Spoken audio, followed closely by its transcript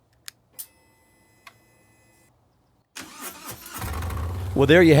Well,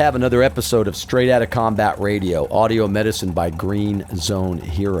 there you have another episode of Straight Outta Combat Radio, audio medicine by Green Zone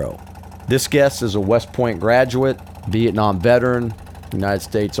Hero. This guest is a West Point graduate, Vietnam veteran, United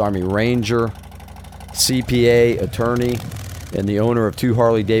States Army Ranger, CPA, attorney, and the owner of 2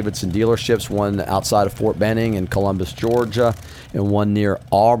 Harley-Davidson dealerships, one outside of Fort Benning in Columbus, Georgia, and one near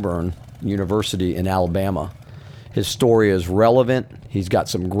Auburn University in Alabama. His story is relevant. He's got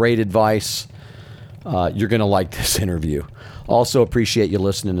some great advice. You're going to like this interview. Also appreciate you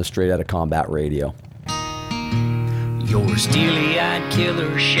listening to Straight Outta Combat Radio. You're a steely-eyed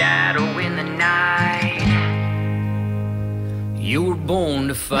killer shadow in the night. You were born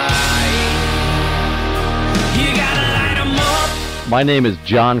to fight. You gotta light 'em up. My name is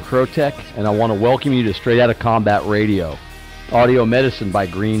John Krotek, and I want to welcome you to Straight Outta Combat Radio, audio medicine by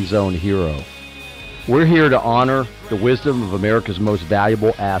Green Zone Hero. We're here to honor the wisdom of America's most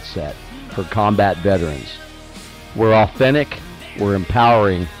valuable asset for combat veterans. We're authentic, we're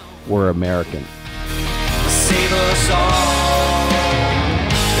empowering, we're American. Save us all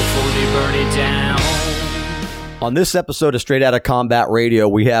before they burn it down. On this episode of Straight Outta Combat Radio,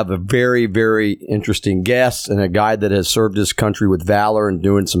 we have a very, very interesting guest and a guy that has served his country with valor and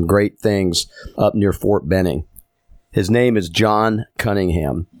doing some great things up near Fort Benning. His name is John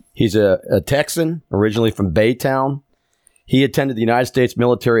Cunningham. He's a Texan, originally from Baytown. He attended the United States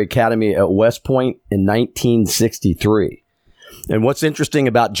Military Academy at West Point in 1963. And what's interesting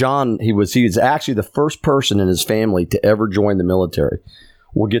about John, he was actually the first person in his family to ever join the military.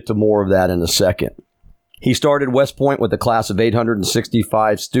 We'll get to more of that in a second. He started West Point with a class of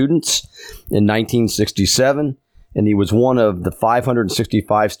 865 students in 1967, and he was one of the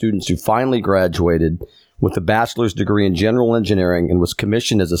 565 students who finally graduated with a bachelor's degree in general engineering and was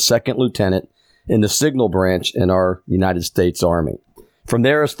commissioned as a second lieutenant in the signal branch in our United States Army. From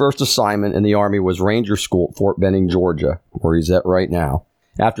there, his first assignment in the Army was Ranger School at Fort Benning, Georgia, where he's at right now.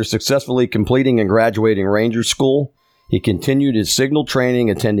 After successfully completing and graduating Ranger School, he continued his signal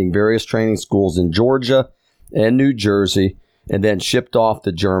training, attending various training schools in Georgia and New Jersey, and then shipped off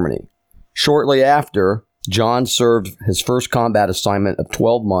to Germany. Shortly after, John served his first combat assignment of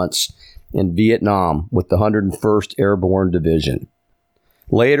 12 months in Vietnam with the 101st Airborne Division.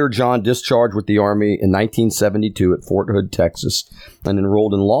 Later, John discharged with the Army in 1972 at Fort Hood, Texas, and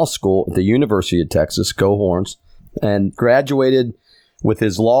enrolled in law school at the University of Texas, Go Horns, and graduated with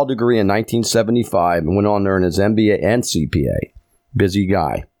his law degree in 1975 and went on to earn his MBA and CPA. Busy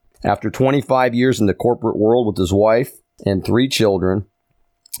guy. After 25 years in the corporate world with his wife and 3 children,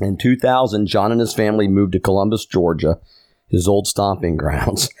 in 2000, John and his family moved to Columbus, Georgia, his old stomping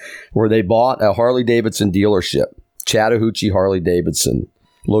grounds, where they bought a Harley-Davidson dealership, Chattahoochee Harley-Davidson,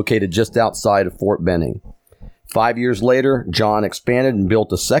 located just outside of Fort Benning. 5 years later, John expanded and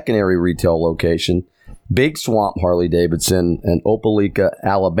built a secondary retail location, Big Swamp Harley-Davidson in Opelika,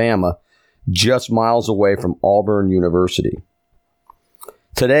 Alabama, just miles away from Auburn University.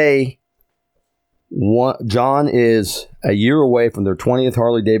 Today, John is a year away from their 20th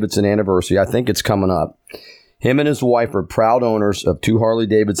Harley-Davidson anniversary. I think it's coming up. Him and his wife are proud owners of 2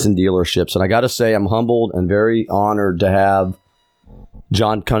 Harley-Davidson dealerships. And I got to say, I'm humbled and very honored to have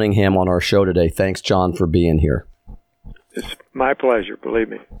John Cunningham on our show today. Thanks, John, for being here. It's my pleasure, believe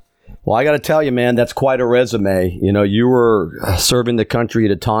me. Well, I got to tell you, man, that's quite a resume. You know, you were serving the country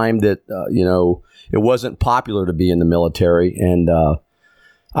at a time that, it wasn't popular to be in the military. And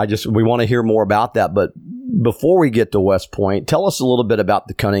we want to hear more about that. But before we get to West Point, tell us a little bit about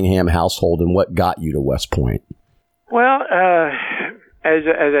the Cunningham household and what got you to West Point. Well, as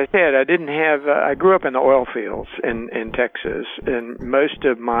I said, I didn't have. I grew up in the oil fields in Texas, and most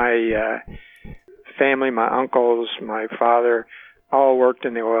of my family, my uncles, my father, all worked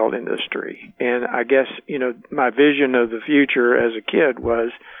in the oil industry. And I guess my vision of the future as a kid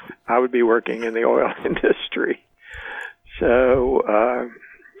was I would be working in the oil industry. So,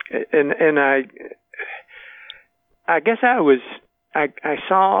 and I guess I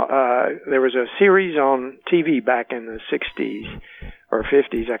saw there was a series on TV back in the 60s or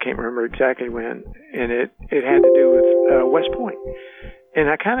 50s, I can't remember exactly when, and it had to do with West Point. And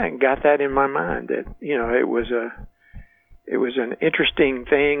I kind of got that in my mind that, it was an interesting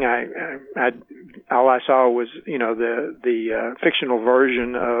thing. All I saw was, the fictional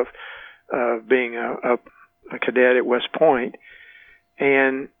version of being a cadet at West Point.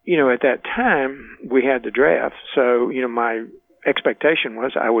 And, at that time, we had the draft. So, my expectation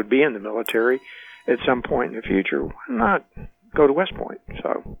was I would be in the military at some point in the future. Why not go to West Point?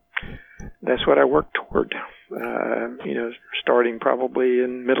 So that's what I worked toward, starting probably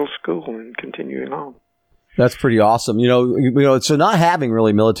in middle school and continuing on. That's pretty awesome. So not having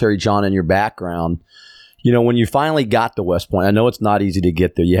really military, John, in your background, When you finally got to West Point, I know it's not easy to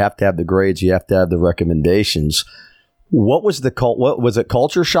get there. You have to have the grades. You have to have the recommendations. What was was it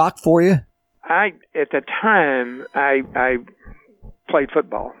culture shock for you? At the time, I played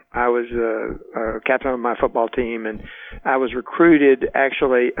football. I was a captain of my football team, and I was recruited.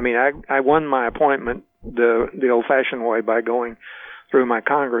 Actually, I won my appointment the old-fashioned way by going through my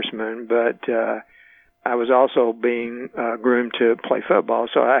congressman, but I was also being groomed to play football.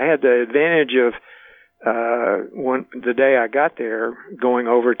 So I had the advantage of the day I got there, going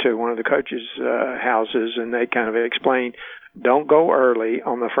over to one of the coaches' houses, and they kind of explained, don't go early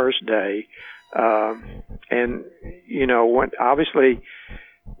on the first day. And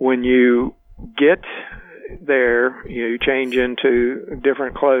when you get there, you change into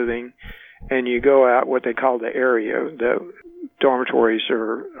different clothing and you go out what they call the area. The dormitories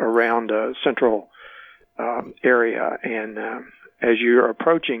are around a central area, and as you're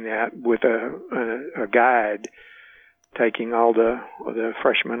approaching that with a guide taking all the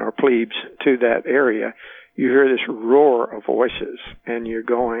freshmen or plebes to that area, you hear this roar of voices, and you're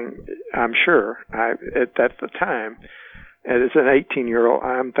going, I'm sure, at the time, as an 18-year-old,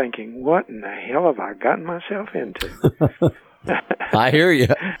 I'm thinking, what in the hell have I gotten myself into? I hear you.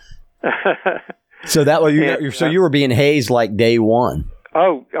 So that was you were being hazed like day one.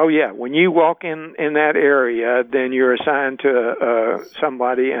 Oh yeah. When you walk in that area, then you're assigned to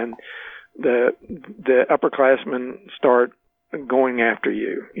somebody, and the upperclassmen start going after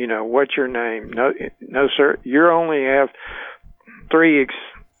you. What's your name? No, sir. You only have three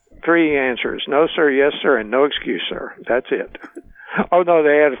answers. No, sir. Yes, sir. And no excuse, sir. That's it. Oh no,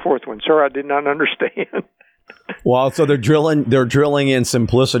 they had a fourth one. Sir, I did not understand. Well, so they're drilling in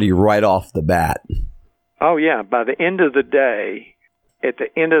simplicity right off the bat. Oh yeah. By the end of the day, at the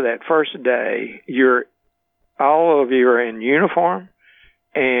end of that first day, all of you are in uniform,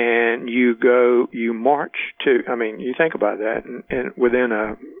 and you march to, you think about that, and within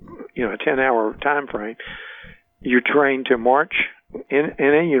a 10-hour time frame, you're trained to march in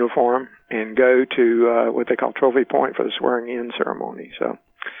a uniform and go to what they call Trophy Point for the swearing-in ceremony. So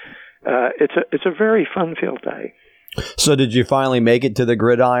it's a very fun-filled day. So did you finally make it to the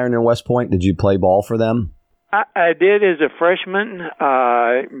gridiron in West Point? Did you play ball for them? I did as a freshman,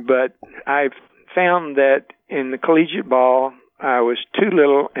 but I found that in the collegiate ball, I was too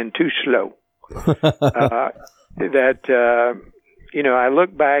little and too slow. I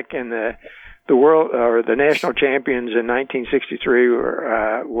look back, and the world or the national champions in 1963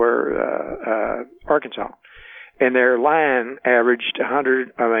 were Arkansas, and their line averaged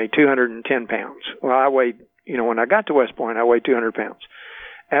 210 pounds. Well, I weighed, when I got to West Point, I weighed 200 pounds.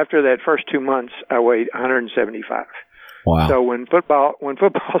 After that first 2 months, I weighed 175. Wow. So when football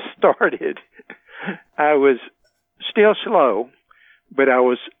started, I was still slow, but I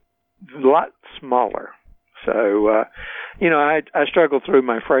was a lot smaller. So, I struggled through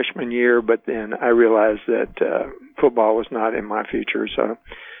my freshman year, but then I realized that football was not in my future. So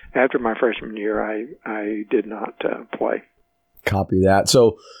after my freshman year, I did not play. Copy that.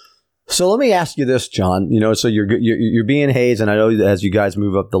 So let me ask you this, John. So you're being hazed, and I know that as you guys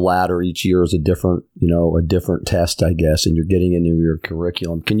move up the ladder, each year is a different test, I guess, and you're getting into your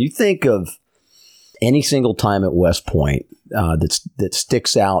curriculum. Can you think of any single time at West Point that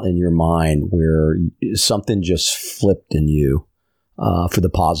sticks out in your mind where something just flipped in you for the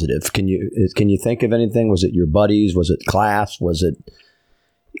positive? Can you think of anything? Was it your buddies? Was it class? Was it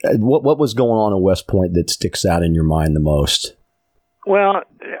what was going on at West Point that sticks out in your mind the most? Well,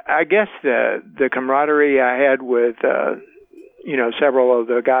 I guess the camaraderie I had with several of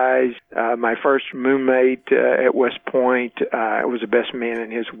the guys. My first roommate at West Point was the best man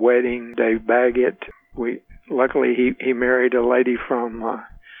in his wedding, Dave Baggett. Luckily he married a lady from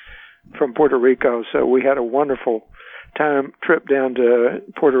Puerto Rico, so we had a wonderful trip down to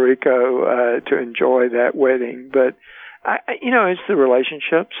Puerto Rico to enjoy that wedding. But it's the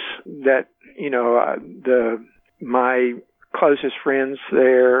relationships that my closest friends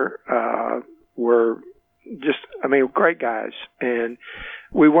there were just, great guys. And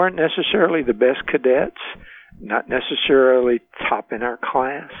we weren't necessarily the best cadets, not necessarily top in our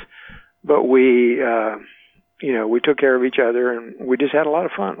class, but we took care of each other, and we just had a lot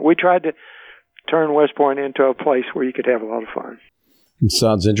of fun. We tried to turn West Point into a place where you could have a lot of fun. It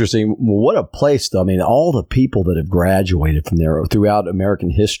sounds interesting. What a place, though. All the people that have graduated from there throughout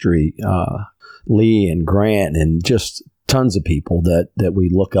American history, Lee and Grant, and just tons of people that we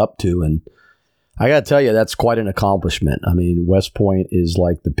look up to. And I got to tell you, that's quite an accomplishment. West Point is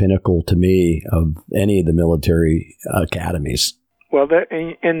like the pinnacle to me of any of the military academies. Well,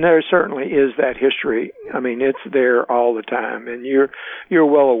 and there certainly is that history. I mean, it's there all the time, and you're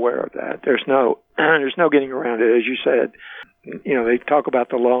well aware of that. There's no getting around it. As you said, you know, they talk about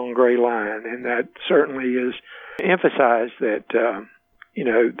the long gray line, and that certainly is emphasized that you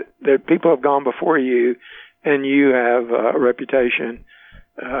know, that people have gone before you, and you have a reputation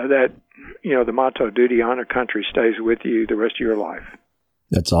that, you know, the motto "Duty, Honor, Country" stays with you the rest of your life.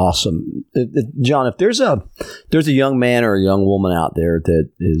 That's awesome. John, if there's a young man or a young woman out there that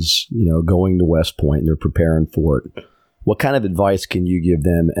is, you know, going to West Point and they're preparing for it, what kind of advice can you give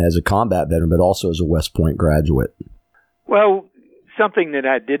them as a combat veteran, but also as a West Point graduate? Well, something that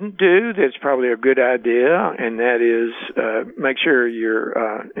I didn't do that's probably a good idea, and that is make sure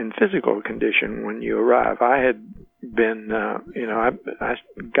you're in physical condition when you arrive. I had been, you know, I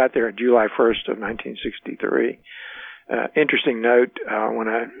got there on July 1st of 1963. Interesting note, when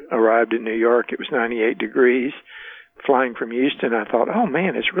I arrived in New York, it was 98 degrees. Flying from Houston, I thought, oh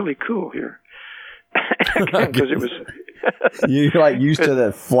man, it's really cool here. Because it was... You're like used to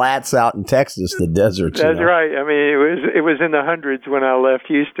the flats out in Texas, the deserts. That's right. I mean, it was in the hundreds when I left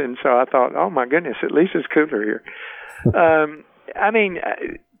Houston, so I thought, oh my goodness, at least it's cooler here. I mean,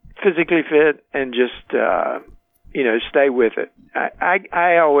 physically fit and just, you know, stay with it.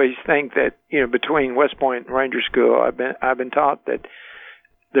 I always think that, you know, between West Point and Ranger School, I've been taught that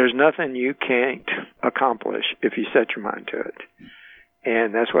there's nothing you can't accomplish if you set your mind to it.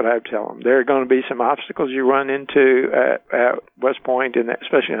 And that's what I tell them. There are going to be some obstacles you run into at West Point,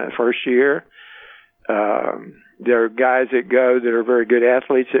 especially in that first year. There are guys that go that are very good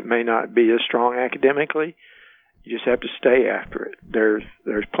athletes that may not be as strong academically. You just have to stay after it. There's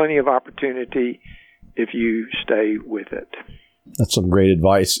plenty of opportunity if you stay with it. That's some great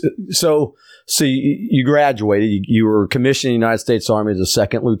advice. So you graduated. You were commissioned in the United States Army as a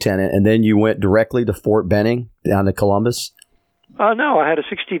second lieutenant, and then you went directly to Fort Benning down to Columbus. No, I had a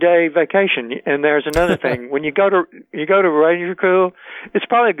 60-day vacation. And there's another thing: when you go to Ranger School, it's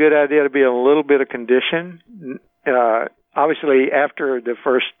probably a good idea to be in a little bit of condition. Obviously, after the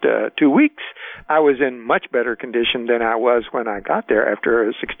first 2 weeks, I was in much better condition than I was when I got there after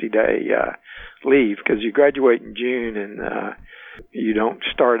a 60-day leave, because you graduate in June and you don't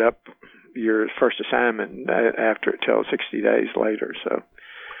start up your first assignment after till 60 days later. So,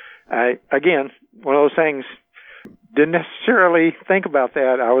 again, one of those things. Didn't necessarily think about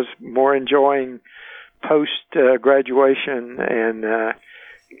that. I was more enjoying post-graduation, and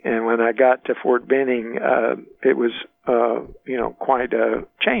when I got to Fort Benning, it was, you know, quite a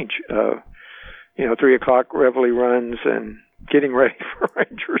change. You know, 3 o'clock reveille runs and getting ready for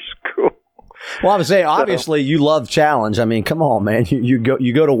Ranger School. Well, I was saying, obviously, you love challenge. I mean, come on, man. You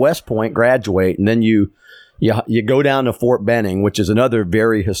go to West Point, graduate, and then you go down to Fort Benning, which is another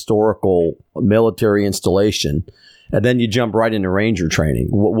very historical military installation, and then you jump right into Ranger training.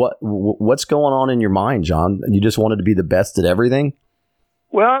 What's going on in your mind, John? You just wanted to be the best at everything?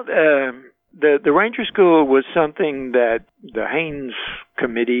 Well, the Ranger School was something that the Haynes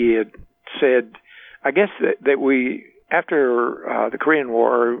Committee had said. I guess that we, after the Korean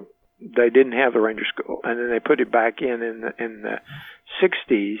War, they didn't have the Ranger School, and then they put it back in the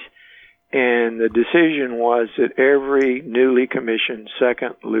 60s. And the decision was that every newly commissioned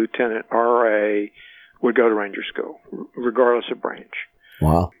second lieutenant RA would go to Ranger School, regardless of branch.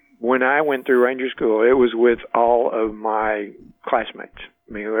 Wow. When I went through Ranger School, it was with all of my classmates.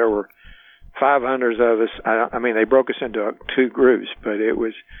 I mean, there were 500 of us. I mean, they broke us into 2 groups, but it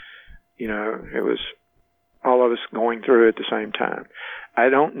was, you know, it was all of us going through at the same time. I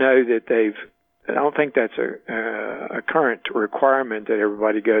don't know that I don't think that's a current requirement that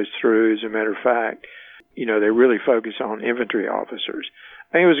everybody goes through. As a matter of fact, you know, they really focus on infantry officers.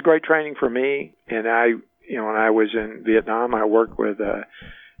 I think it was a great training for me. And you know, when I was in Vietnam, I worked with an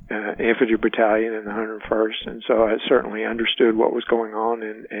infantry battalion in the 101st. And so I certainly understood what was going on.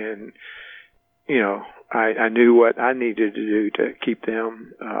 And you know, I knew what I needed to do to keep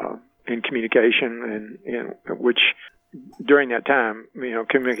them in communication, and which during that time, you know,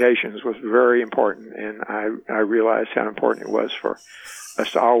 communications was very important, and I realized how important it was for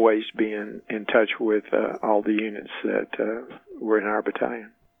us to always be in touch with all the units that were in our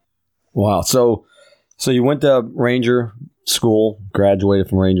battalion. Wow. So you went to Ranger School, graduated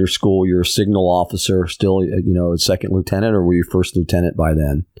from Ranger School. You're a signal officer, still, you know, a second lieutenant, or were you first lieutenant by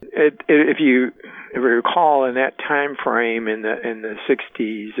then? If you recall, in that time frame in the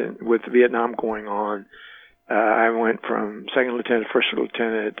 60s, and with Vietnam going on, I went from second lieutenant to first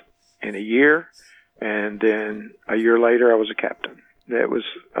lieutenant in a year, and then a year later I was a captain. That was,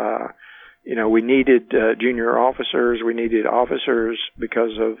 you know, we needed junior officers. We needed officers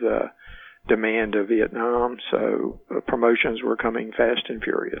because of the demand of Vietnam. So promotions were coming fast and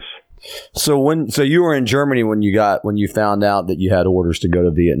furious. So you were in Germany when you found out that you had orders to go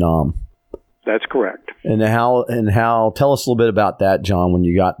to Vietnam. That's correct. And how tell us a little bit about that, John, when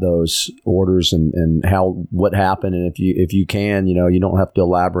you got those orders and what happened, and if you can, you don't have to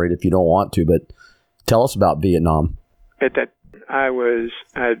elaborate if you don't want to, but tell us about Vietnam. At that,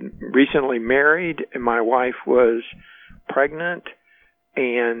 I'd recently married, and my wife was pregnant,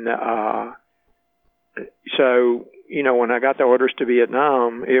 and so when I got the orders to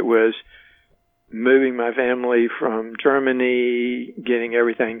Vietnam, it was moving my family from Germany, getting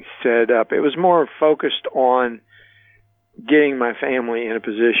everything set up. It was more focused on getting my family in a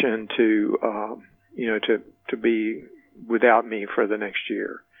position to be without me for the next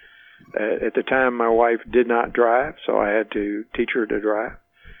year. At the time, my wife did not drive, so I had to teach her to drive.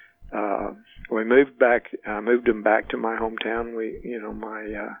 We moved back. I moved them back to my hometown.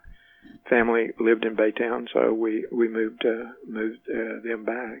 My family lived in Baytown, so we moved them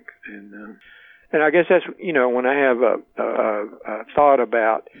back. And I guess that's when I have a thought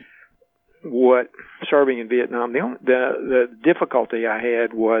about what serving in Vietnam, the difficulty I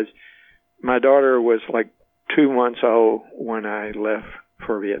had was my daughter was like 2 months old when I left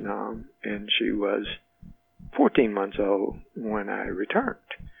for Vietnam, and she was 14 months old when I returned.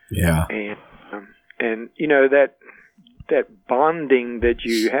 Yeah. And that bonding that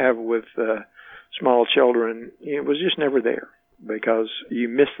you have with small children, it was just never there because you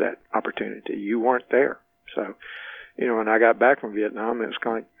missed that opportunity. You weren't there. So, when I got back from Vietnam, it was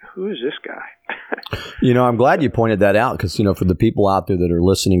kind of like, who is this guy? I'm glad you pointed that out because, for the people out there that are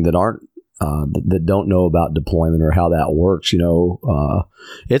listening that aren't, that don't know about deployment or how that works,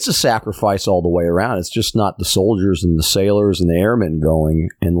 it's a sacrifice all the way around. It's just not the soldiers and the sailors and the airmen going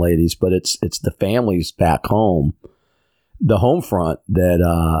and ladies, but it's the families back home, the home front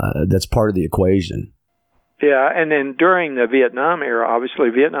that's part of the equation. Yeah, and then during the Vietnam era, obviously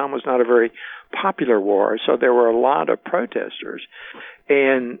Vietnam was not a very popular war, so there were a lot of protesters,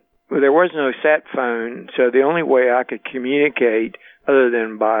 and there was no sat phone, so the only way I could communicate other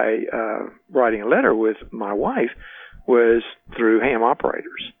than by writing a letter with my wife was through ham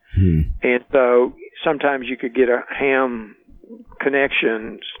operators. And so sometimes you could get a ham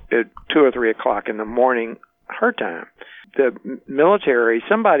connection at 2 or 3 o'clock in the morning her time. The military,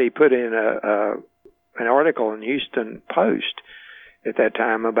 somebody put in an article in Houston Post at that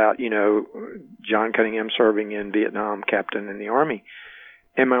time about, John Cunningham serving in Vietnam, captain in the Army.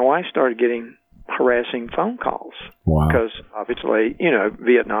 And my wife started getting harassing phone calls. Wow. Because obviously,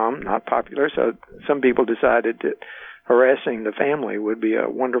 Vietnam, not popular, so some people decided that harassing the family would be a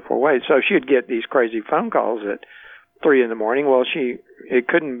wonderful way. So she'd get these crazy phone calls at 3 in the morning. Well, it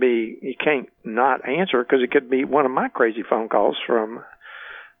couldn't be, you can't not answer because it could be one of my crazy phone calls from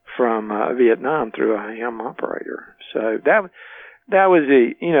Vietnam through a ham operator. So that was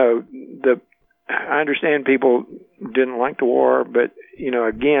I understand people didn't like the war, but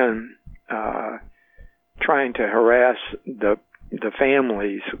again, trying to harass the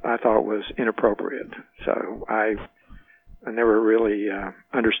families, I thought was inappropriate. So I never really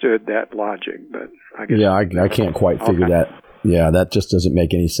understood that logic, but I guess I can't quite figure that. Yeah, that just doesn't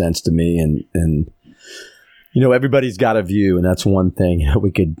make any sense to me, and. Everybody's got a view, and that's one thing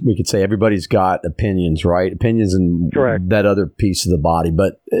we could say. Everybody's got opinions, right? Opinions and that other piece of the body.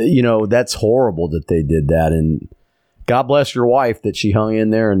 But, that's horrible that they did that. And God bless your wife that she hung in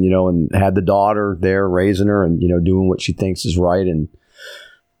there and, and had the daughter there raising her and, doing what she thinks is right. And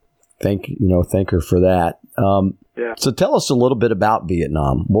thank her for that. Yeah. So tell us a little bit about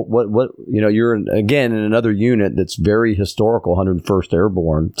Vietnam. What you're again in another unit that's very historical, 101st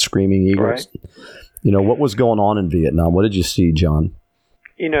Airborne, Screaming Eagles. Right. What was going on in Vietnam? What did you see, John?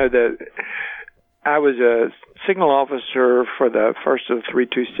 I was a signal officer for the 1st of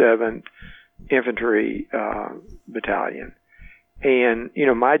 327th Infantry Battalion. And,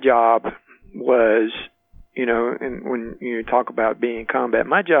 my job was, and when you talk about being in combat,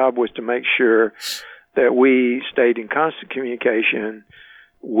 my job was to make sure that we stayed in constant communication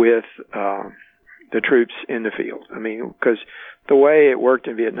with the troops in the field. I mean, because the way it worked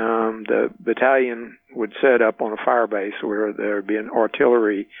in Vietnam, the battalion would set up on a fire base where there would be an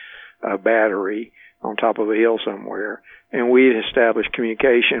artillery battery on top of a hill somewhere, and we'd establish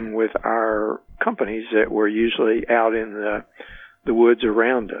communication with our companies that were usually out in the woods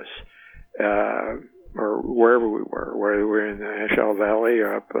around us, or wherever we were, whether we were in the Ashall Valley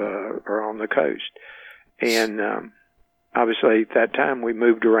or up or on the coast. And obviously, at that time, we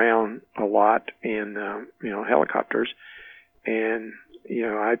moved around a lot in helicopters. And,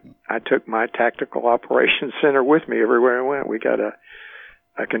 I took my tactical operations center with me everywhere I went. We got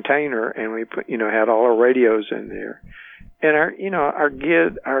a container, and we put, had all our radios in there, and our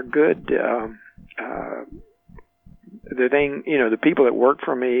good the thing, the people that worked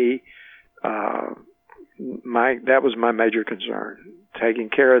for me, that was my major concern. Taking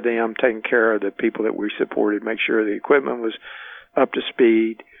care of them, taking care of the people that we supported, make sure the equipment was up to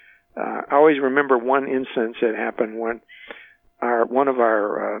speed. I always remember one instance that happened when one of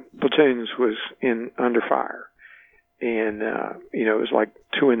our platoons was under fire, and it was like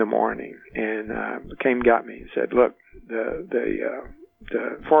 2 a.m, and got me and said, "Look,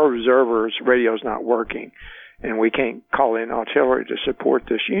 the forward observer's radio's not working, and we can't call in artillery to support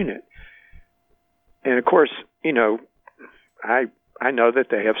this unit." And of course, I know that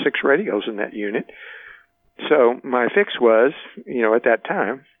they have 6 radios in that unit. So my fix was, at that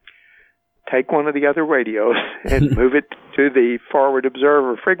time, take one of the other radios and move it to the forward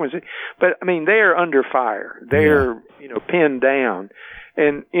observer frequency. But, they are under fire. They're, pinned down.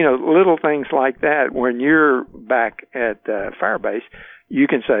 And, little things like that, when you're back at Firebase, you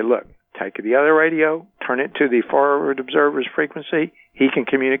can say, look, take the other radio, turn it to the forward observer's frequency. He can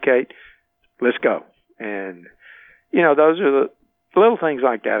communicate. Let's go. And, those are the little things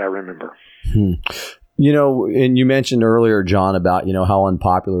like that I remember. And you mentioned earlier, John, about, how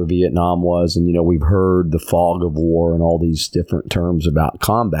unpopular Vietnam was. And, we've heard the fog of war and all these different terms about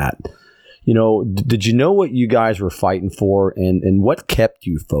combat. Did you know what you guys were fighting for, and what kept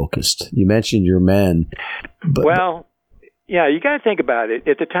you focused? You mentioned your men. Yeah, you got to think about it.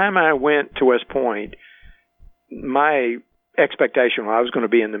 At the time I went to West Point, my expectation was I was going to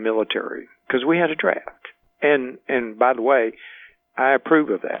be in the military because we had a draft. And by the way, I approve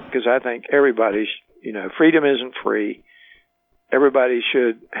of that because I think everybody's, freedom isn't free. Everybody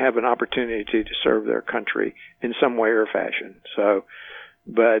should have an opportunity to serve their country in some way or fashion. So,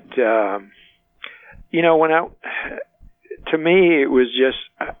 but, to me, it was just,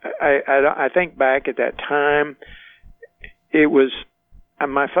 I think back at that time, it was,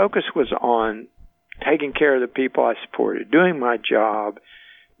 my focus was on taking care of the people I supported, doing my job,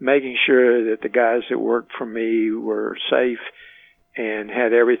 making sure that the guys that worked for me were safe and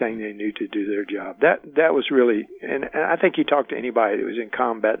had everything they knew to do their job. That was really, and I think you talk to anybody that was in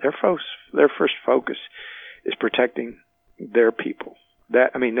combat, their first focus is protecting their people.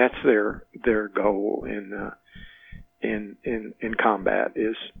 That's their goal in combat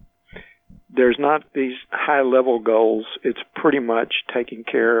is. There's not these high-level goals. It's pretty much taking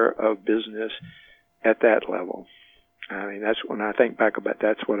care of business at that level. That's when I think back about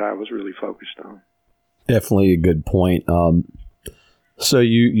that's what I was really focused on. Definitely a good point. So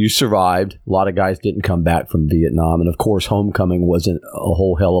you survived. A lot of guys didn't come back from Vietnam. And, of course, homecoming wasn't a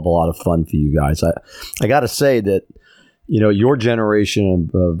whole hell of a lot of fun for you guys. I got to say that, your generation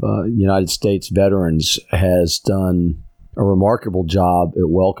of United States veterans has done a remarkable job at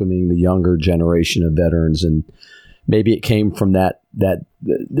welcoming the younger generation of veterans, and maybe it came from that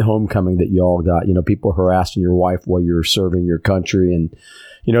homecoming that you all got. People harassing your wife while you're serving your country, and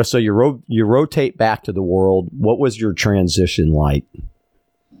so you rotate back to the world. What was your transition like?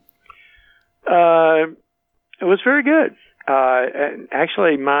 It was very good.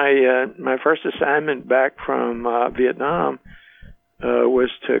 Actually, my first assignment back from Vietnam was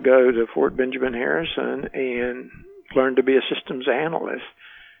to go to Fort Benjamin Harrison and learned to be a systems analyst.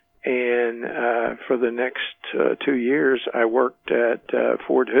 And for the next 2 years, I worked at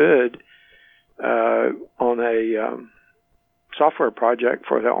Fort Hood on a software project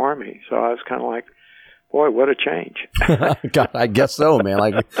for the Army. So I was kind of like, boy, what a change. God, I guess so, man.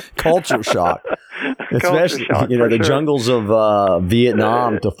 Like culture shock. Especially, the jungles of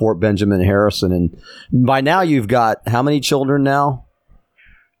Vietnam to Fort Benjamin Harrison. And by now you've got how many children now?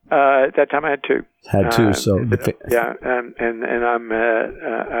 At that time I had 2. And I'm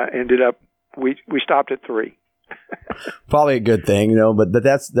I ended up we stopped at 3. Probably a good thing, but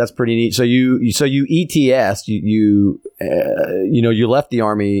that's pretty neat. So you ETS, you left the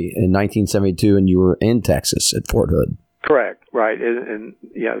Army in 1972 and you were in Texas at Fort Hood. Correct, right. And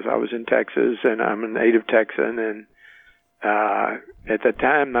yes, I was in Texas, and I'm a native Texan. And at the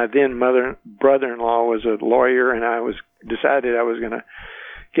time, my then brother-in-law was a lawyer, and I decided I was going to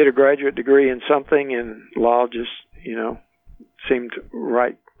get a graduate degree in something, and law just, seemed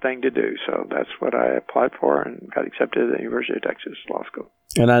right thing to do. So that's what I applied for and got accepted at the University of Texas Law School.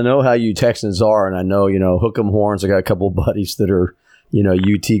 And I know how you Texans are, and I know, hook 'em horns. I got a couple of buddies that are,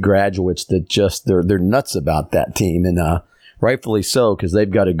 UT graduates that just, they're nuts about that team, and rightfully so, because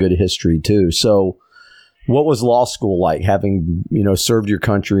they've got a good history too. So what was law school like, having, served your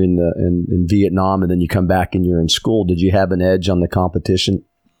country in Vietnam, and then you come back and you're in school? Did you have an edge on the competition?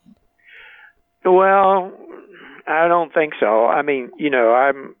 Well, I don't think so. I mean,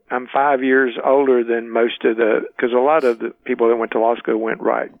 I'm 5 years older than most of because a lot of the people that went to law school went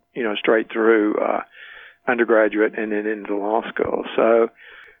right, straight through undergraduate and then into law school. So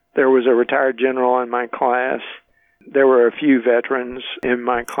there was a retired general in my class. There were a few veterans in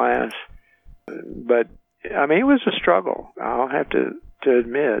my class, but I mean, it was a struggle. I'll have to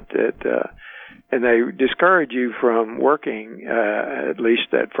admit that, and they discourage you from working at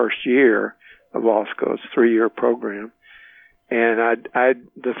least that first year of law school. It's a 3-year program, and I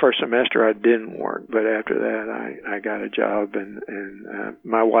the first semester I didn't work, but after that I got a job, and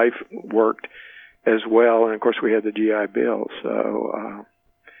my wife worked as well, and of course we had the GI Bill. So,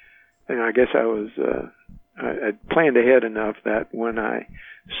 and I guess I planned ahead enough that when I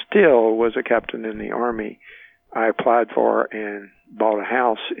still was a captain in the Army, I applied for and bought a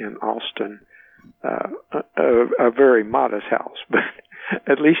house in Austin, a very modest house, but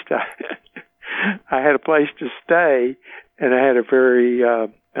at least I had a place to stay, and I had a very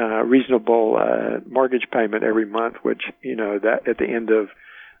reasonable mortgage payment every month, which, that at the end of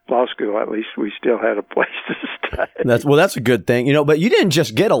law school, at least we still had a place to stay. That's a good thing, but you didn't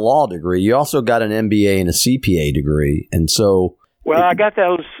just get a law degree. You also got an MBA and a CPA degree. And so, well, I got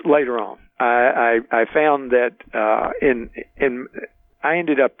those later on. I found that I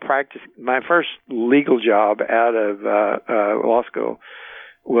ended up practicing. My first legal job out of law school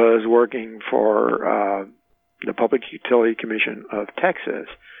was working for the Public Utility Commission of Texas,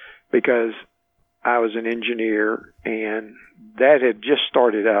 because I was an engineer, and that had just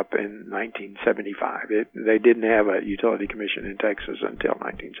started up in 1975. They didn't have a utility commission in Texas until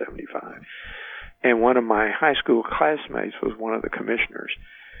 1975. And one of my high school classmates was one of the commissioners.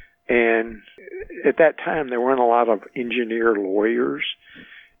 And at that time, there weren't a lot of engineer lawyers.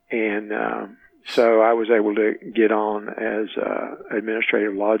 And so I was able to get on as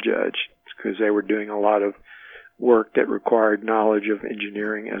administrative law judge, because they were doing a lot of work that required knowledge of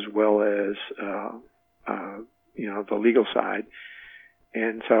engineering as well as the legal side.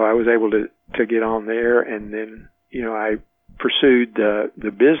 And so I was able to get on there, and then I pursued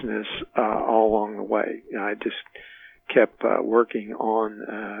the business all along the way. I just kept working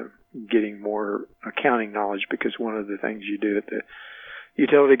on getting more accounting knowledge, because one of the things you do at the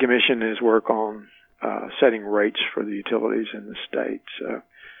Utility Commission is work on setting rates for the utilities in the state. So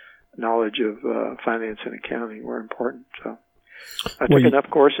knowledge of finance and accounting were important. So I took enough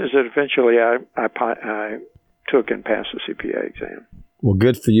courses that eventually I took and passed the CPA exam. Well,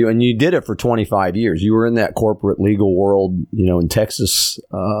 good for you. And you did it for 25 years. You were in that corporate legal world, in Texas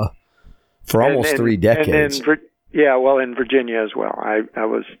for almost 3 decades. In Virginia as well. I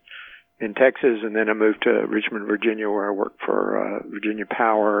was in Texas, and then I moved to Richmond, Virginia, where I worked for Virginia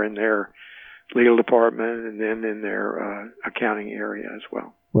Power in their legal department, and then in their accounting area as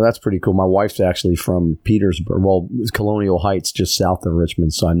well. Well, that's pretty cool. My wife's actually from Petersburg. Well, it's Colonial Heights, just south of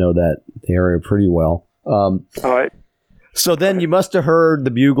Richmond, so I know that area pretty well. All right. So then you must have heard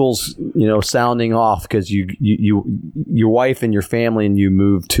the bugles, sounding off, because your wife and your family and you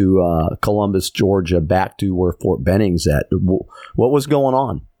moved to Columbus, Georgia, back to where Fort Benning's at. What was going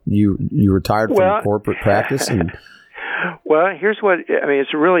on? You retired from corporate practice, and well, here's what I mean.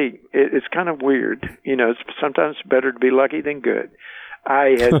 It's kind of weird. It's sometimes better to be lucky than good.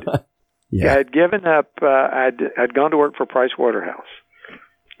 I had given up. I'd gone to work for Price Waterhouse.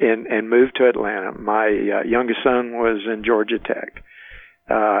 And moved to Atlanta. My youngest son was in Georgia Tech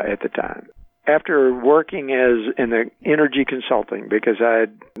at the time. After working in the energy consulting, because I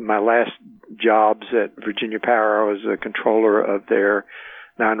had my last jobs at Virginia Power, I was a controller of their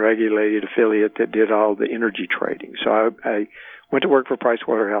non-regulated affiliate that did all the energy trading. So I went to work for Price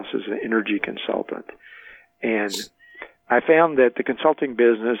Waterhouse as an energy consultant. And I found that the consulting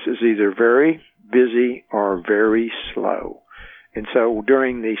business is either very busy or very slow. And so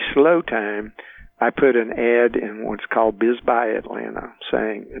during the slow time, I put an ad in what's called BizBuy Atlanta,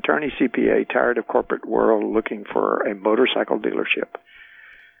 saying, attorney CPA tired of corporate world, looking for a motorcycle dealership.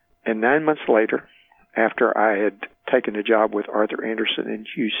 And 9 months later, after I had taken a job with Arthur Anderson in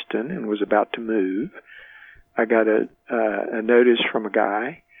Houston and was about to move, I got a notice from a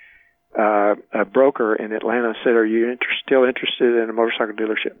guy, a broker in Atlanta, said, are you still interested in a motorcycle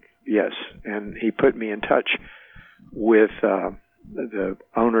dealership? Yes. And he put me in touch with the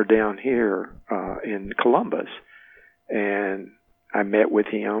owner down here in Columbus, and I met with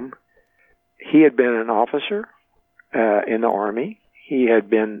him. He had been an officer in the Army. He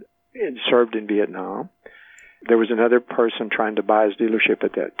had served in Vietnam. There was another person trying to buy his dealership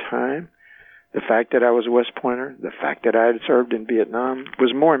at that time. The fact that I was a West Pointer, the fact that I had served in Vietnam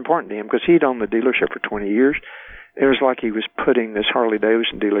was more important to him, because he'd owned the dealership for 20 years. It was like he was putting this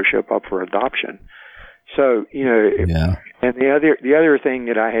Harley-Davidson dealership up for adoption. So, you know, Yeah. and the other thing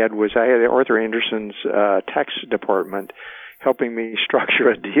that I had was I had Arthur Anderson's tax department helping me structure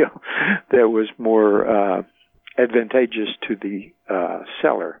a deal that was more advantageous to the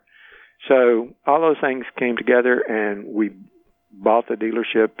seller. So all those things came together, and we bought the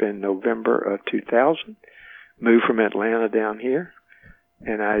dealership in November of 2000, moved from Atlanta down here,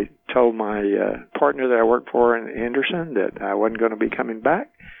 and I told my partner that I worked for in Anderson that I wasn't going to be coming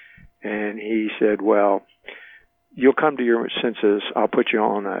back, and he said, well, you'll come to your senses. I'll put you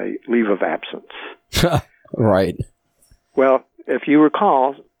on a leave of absence. Right. Well, if you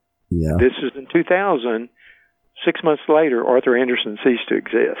recall, Yeah. this is in 2000. 6 months later, Arthur Anderson ceased to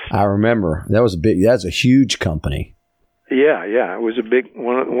exist. I remember. That's a huge company. Yeah. It was a big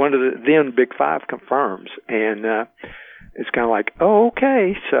one of the then big five firms, and it's kind of like, oh,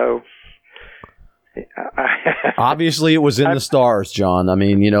 okay. So Obviously, it was in the stars, John. I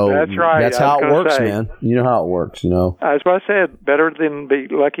mean, you know, That's right. That's I how was it gonna works, say. man. You know how it works. You know. That's what I said. Better than be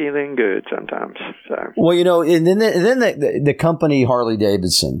lucky than good sometimes. So Well, you know, and then the company Harley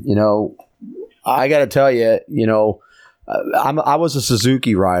Davidson. You know, I got to tell you, you know, I was a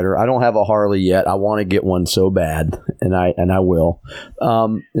Suzuki rider. I don't have a Harley yet. I want to get one so bad, and I will.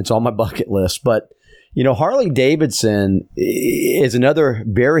 It's on my bucket list. But you know, Harley Davidson is another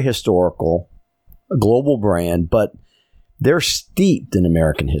very historical global brand, but they're steeped in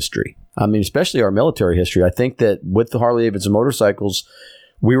American history. I mean, especially our military history. I think that with the Harley Davidson motorcycles,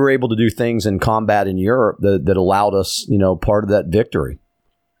 we were able to do things in combat in Europe that allowed us, you know, part of that victory.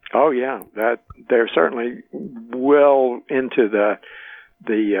 oh yeah, that they're certainly well into the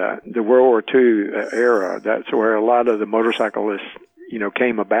World War II era. That's where a lot of the motorcyclists, you know,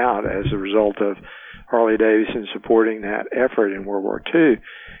 came about as a result of Harley Davidson supporting that effort in World War II.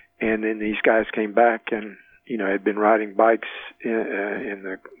 And then these guys came back and, you know, had been riding bikes in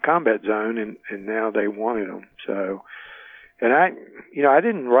the combat zone, and now they wanted them. So, and I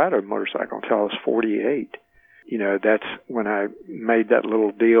didn't ride a motorcycle until I was 48. You know, that's when I made that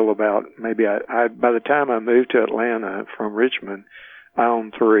little deal about maybe I by the time I moved to Atlanta from Richmond, I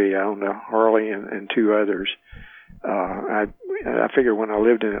owned three. I owned a Harley and two others. I figured when I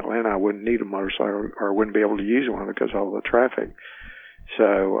lived in Atlanta, I wouldn't need a motorcycle or wouldn't be able to use one because of all the traffic.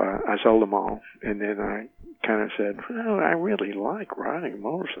 So I sold them all, and then I kind of said, well, I really like riding a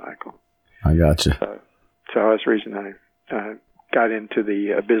motorcycle. I got you. So that's the reason I got into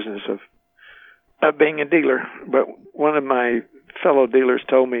the business of being a dealer. But one of my fellow dealers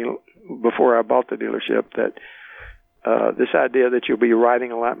told me before I bought the dealership that this idea that you'll be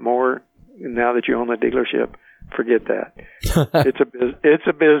riding a lot more now that you own the dealership, forget that. It's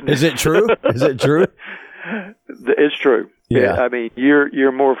a business. Is it true? Is it true? It's true. Yeah. I mean,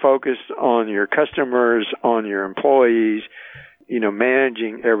 you're more focused on your customers, on your employees, you know,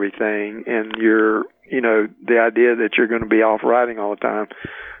 managing everything, and the idea that you're going to be off riding all the time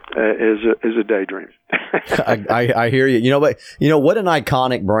is a daydream. I hear you. But what an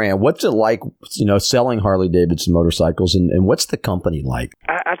iconic brand. What's it like, you know, selling Harley Davidson motorcycles, and what's the company like?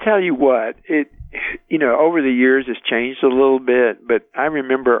 I tell you what, over the years it's changed a little bit, but I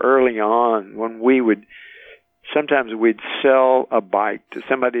remember early on when sometimes we'd sell a bike to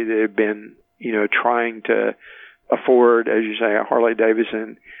somebody that had been, you know, trying to afford, as you say, a Harley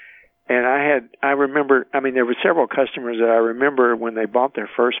Davidson. And I remember, there were several customers that I remember when they bought their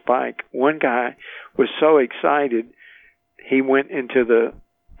first bike. One guy was so excited, he went in the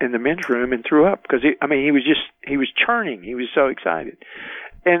men's room and threw up because he was churning. He was so excited.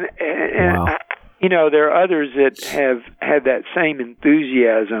 And wow. There are others that have had that same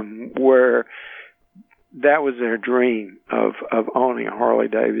enthusiasm where that was their dream of owning a Harley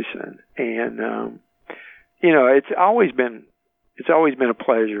Davidson. And, it's always been a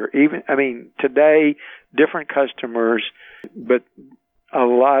pleasure. Today, different customers, but a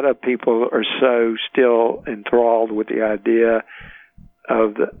lot of people are so still enthralled with the idea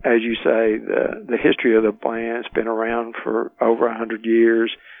of as you say, the history of the brand. It's been around for over 100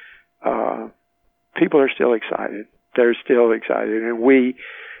 years. People are still excited. They're still excited. And we,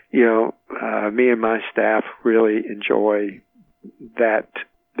 me and my staff really enjoy that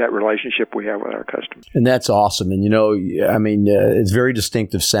relationship we have with our customers. And that's awesome. And, it's very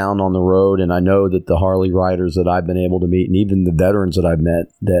distinctive sound on the road. And I know that the Harley riders that I've been able to meet, and even the veterans that I've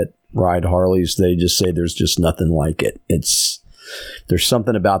met that ride Harleys, they just say there's just nothing like it. There's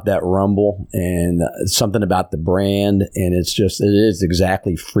something about that rumble and something about the brand. And it is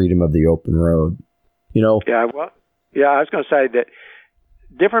exactly freedom of the open road, Yeah. Well, I was going to say that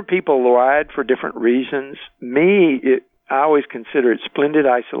different people ride for different reasons. I always consider it splendid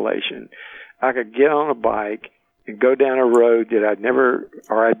isolation. I could get on a bike go down a road that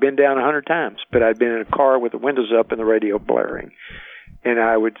I'd been down 100 times, but I'd been in a car with the windows up and the radio blaring. And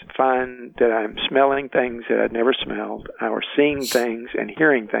I would find that I'm smelling things that I'd never smelled, or seeing things and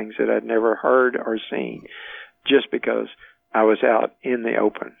hearing things that I'd never heard or seen, just because I was out in the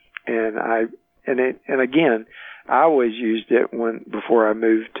open. And again, I always used it before I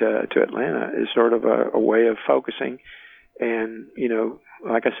moved to Atlanta as sort of a way of focusing, and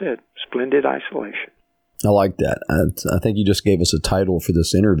like I said, splendid isolation. I like that. I think you just gave us a title for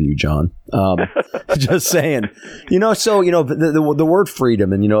this interview, John. Just saying, the word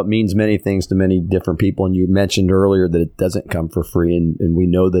freedom, and, it means many things to many different people. And you mentioned earlier that it doesn't come for free, and we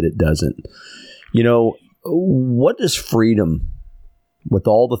know that it doesn't. What does freedom, with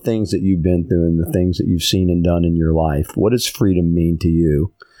all the things that you've been through and the things that you've seen and done in your life, what does freedom mean to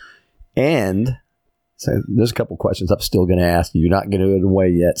you? And so there's a couple questions I'm still going to ask you. You're not going to get away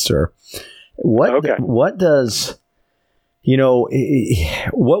yet, sir. What does,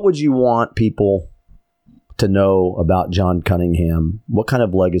 what would you want people to know about John Cunningham? What kind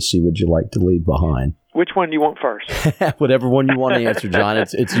of legacy would you like to leave behind? Which one do you want first? Whatever one you want to answer, John.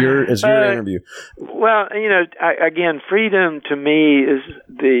 It's your interview. Well, again, freedom to me is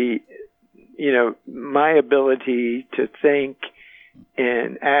my ability to think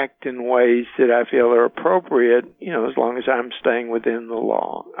and act in ways that I feel are appropriate, as long as I'm staying within the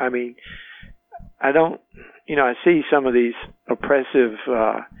law. I mean, I don't, I see some of these oppressive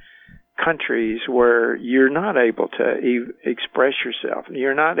countries where you're not able to express yourself.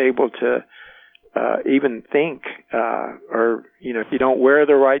 You're not able to even think, or, if you don't wear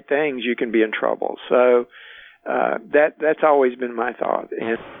the right things, you can be in trouble. So that's always been my thought.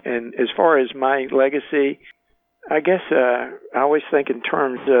 And as far as my legacy, I guess I always think in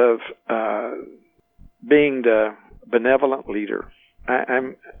terms of being the benevolent leader.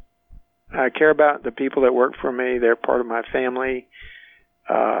 I care about the people that work for me. They're part of my family,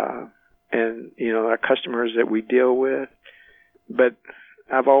 and our customers that we deal with. But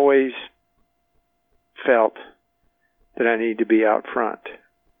I've always felt that I need to be out front,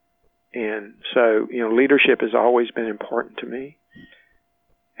 and so leadership has always been important to me.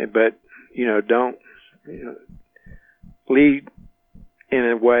 But don't lead in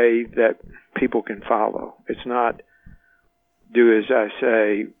a way that people can follow. It's not do as I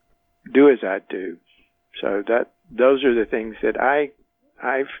say, do as I do. So those are the things that I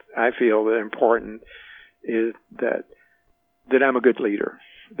feel that important, is that I'm a good leader.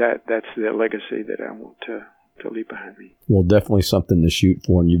 That's the legacy that I want to leave behind me. Well, definitely something to shoot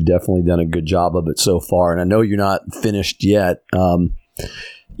for, and you've definitely done a good job of it so far. And I know you're not finished yet.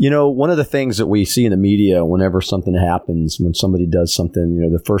 One of the things that we see in the media whenever something happens, when somebody does something,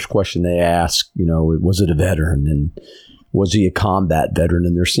 the first question they ask, was it a veteran, and was he a combat veteran?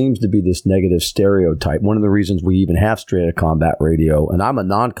 And there seems to be this negative stereotype. One of the reasons we even have Straight Outta Combat Radio, and I'm a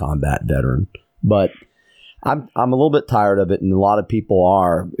non-combat veteran, but I'm a little bit tired of it, and a lot of people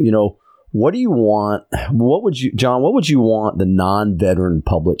are. What do you want? John, what would you want the non-veteran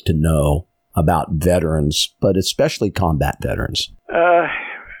public to know about veterans, but especially combat veterans?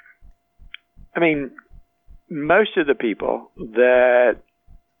 I mean, most of the people that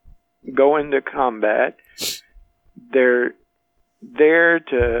go into combat, they're there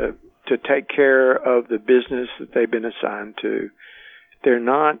to take care of the business that they've been assigned to. They're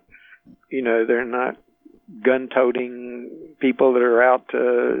not gun-toting people that are out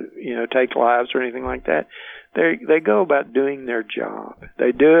to, take lives or anything like that. They go about doing their job.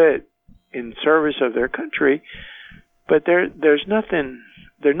 They do it in service of their country, but there's nothing.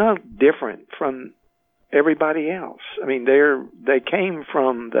 They're not different from everybody else. I mean, they came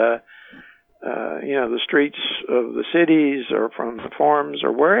from the streets of the cities, or from the farms,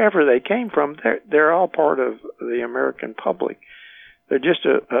 or wherever they came from. They're all part of the American public. They're just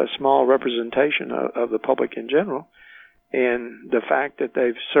a small representation of the public in general. And the fact that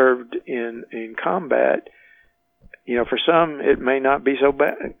they've served in combat, for some it may not be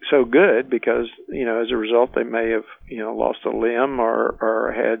so good, because as a result they may have lost a limb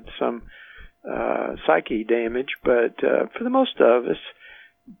or had some psyche damage. But for the most of us,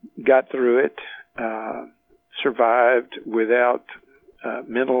 got through it, survived without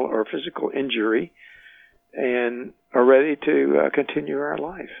mental or physical injury, and are ready to continue our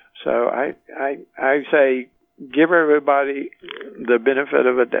life. So I say give everybody the benefit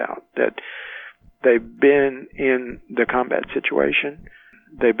of a doubt that they've been in the combat situation,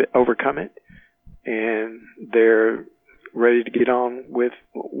 they've overcome it, and they're ready to get on with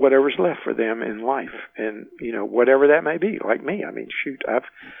whatever's left for them in life. And, whatever that may be, like me. I mean, shoot, I've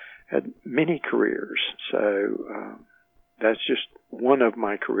had many careers. So that's just one of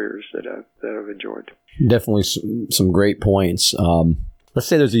my careers that I've enjoyed. Definitely some great points. Let's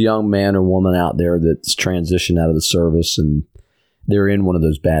say there's a young man or woman out there that's transitioned out of the service and they're in one of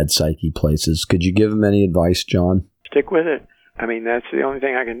those bad psyche places. Could you give them any advice, John? Stick with it. I mean, that's the only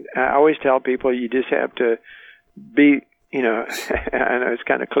thing I always tell people, you just have to be, I know it's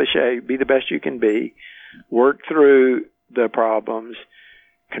kind of cliche, be the best you can be, work through the problems,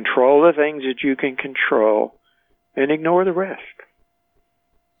 control the things that you can control, and ignore the rest.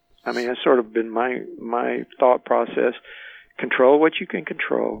 I mean, that's sort of been my thought process. Control what you can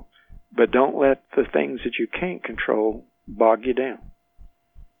control, but don't let the things that you can't control bog you down.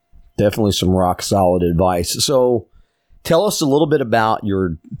 Definitely some rock solid advice. So tell us a little bit about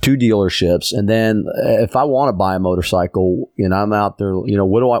your 2 dealerships, and then if I want to buy a motorcycle and I'm out there,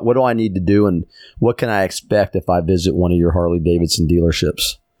 what do I need to do, and what can I expect if I visit one of your Harley-Davidson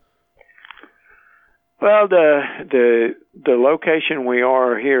dealerships? Well, the location we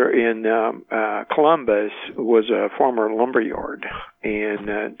are here in Columbus was a former lumber yard, and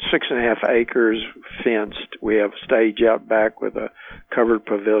 6.5 acres fenced. We have a stage out back with a covered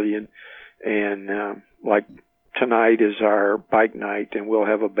pavilion, and like tonight is our bike night, and we'll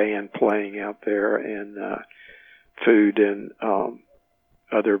have a band playing out there, and food and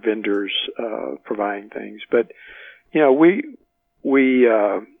other vendors providing things. But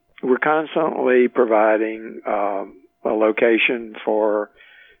we're constantly providing a location for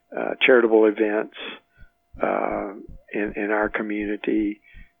charitable events in our community.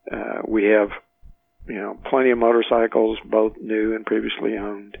 We have, plenty of motorcycles, both new and previously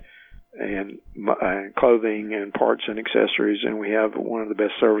owned, and clothing and parts and accessories, and we have one of the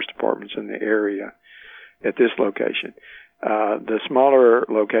best service departments in the area at this location. The smaller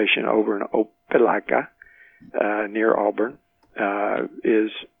location over in Opelika, near Auburn,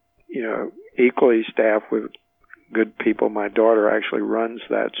 is equally staffed with good people. My daughter actually runs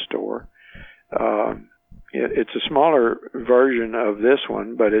that store. It's a smaller version of this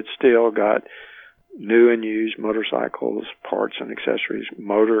one, but it's still got new and used motorcycles, parts and accessories,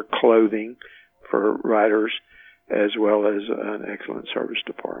 motor clothing for riders, as well as an excellent service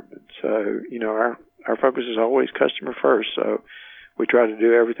department. So, our focus is always customer first. So we try to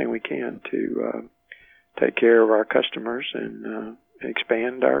do everything we can to take care of our customers and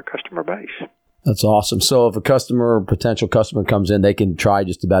expand our customer base. That's awesome. So if a customer or potential customer comes in, they can try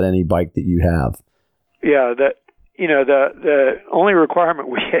just about any bike that you have. Yeah, the only requirement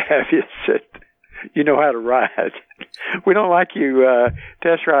we have is that you know how to ride. We don't like you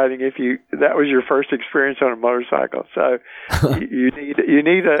test riding if that was your first experience on a motorcycle. So you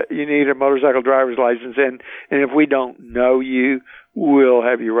need a motorcycle driver's license, and if we don't know you, we'll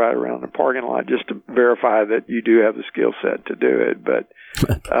have you ride around the parking lot just to verify that you do have the skill set to do it. But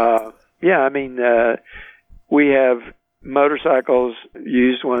we have motorcycles,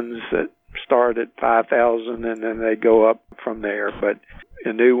 used ones that start at $5,000 and then they go up from there. But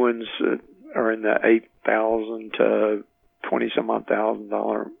the new ones are in the $8,000 to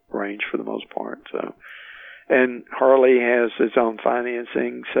 $20,000 range for the most part. So, and Harley has its own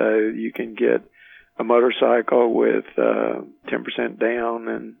financing, so you can get a motorcycle with 10% down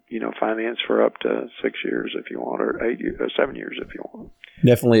and finance for up to 6 years if you want, or 7 years if you want.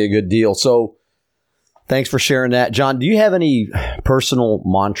 Definitely a good deal. So thanks for sharing that. John, do you have any personal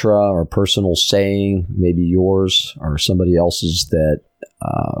mantra or personal saying, maybe yours or somebody else's,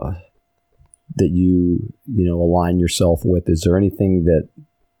 that you align yourself with? Is there anything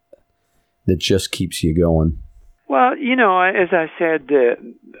that just keeps you going? Well, as I said,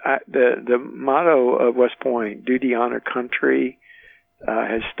 the motto of West Point, duty, honor, country,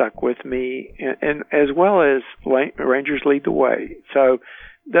 has stuck with me, and as well as Rangers lead the way. So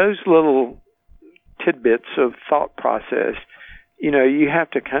those little tidbits of thought process, you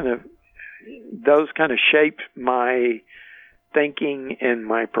have to those kind of shape my thinking and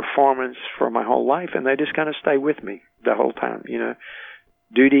my performance for my whole life, and they just kind of stay with me the whole time.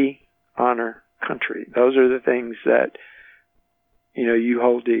 Duty, honor, country. Those are the things that you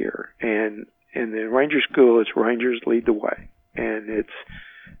hold dear. And in the Ranger School, it's Rangers lead the way, and it's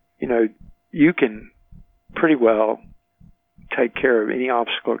you can pretty well take care of any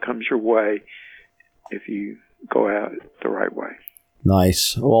obstacle that comes your way if you go out the right way.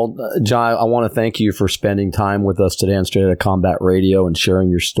 Nice. Well, John, I want to thank you for spending time with us today on Straight Outta Combat Radio and sharing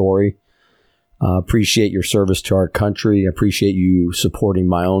your story. Appreciate your service to our country. Appreciate you supporting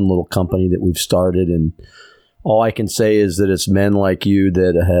my own little company that we've started. And all I can say is that it's men like you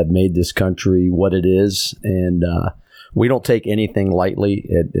that have made this country what it is. And we don't take anything lightly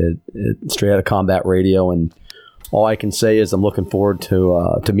at Straight Outta Combat Radio. And all I can say is I'm looking forward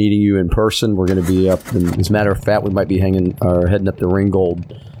to meeting you in person. We're going to be up, as a matter of fact, we might be heading up to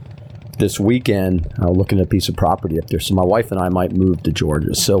Ringgold this weekend, looking at a piece of property up there. So my wife and I might move to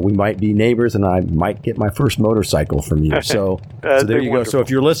Georgia. So we might be neighbors, and I might get my first motorcycle from you. So there you go. So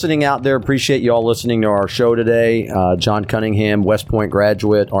if you're listening out there, appreciate you all listening to our show today. John Cunningham, West Point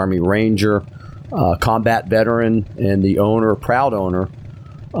graduate, Army Ranger, combat veteran, and the proud owner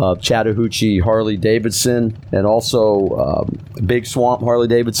of Chattahoochee Harley Davidson, and also Big Swamp Harley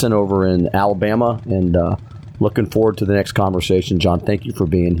Davidson over in Alabama. And looking forward to the next conversation. John, thank you for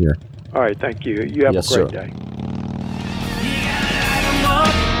being here. All right, thank you. You have a great day. You gotta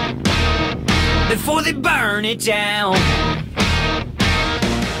light 'em up before they burn it down.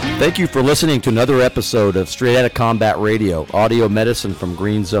 Thank you for listening to another episode of Straight Outta Combat Radio, audio medicine from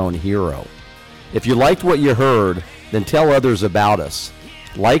Green Zone Hero. If you liked what you heard, then tell others about us.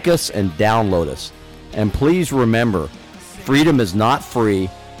 Like us and download us. And please remember, freedom is not free,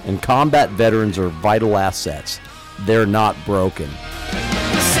 and combat veterans are vital assets. They're not broken.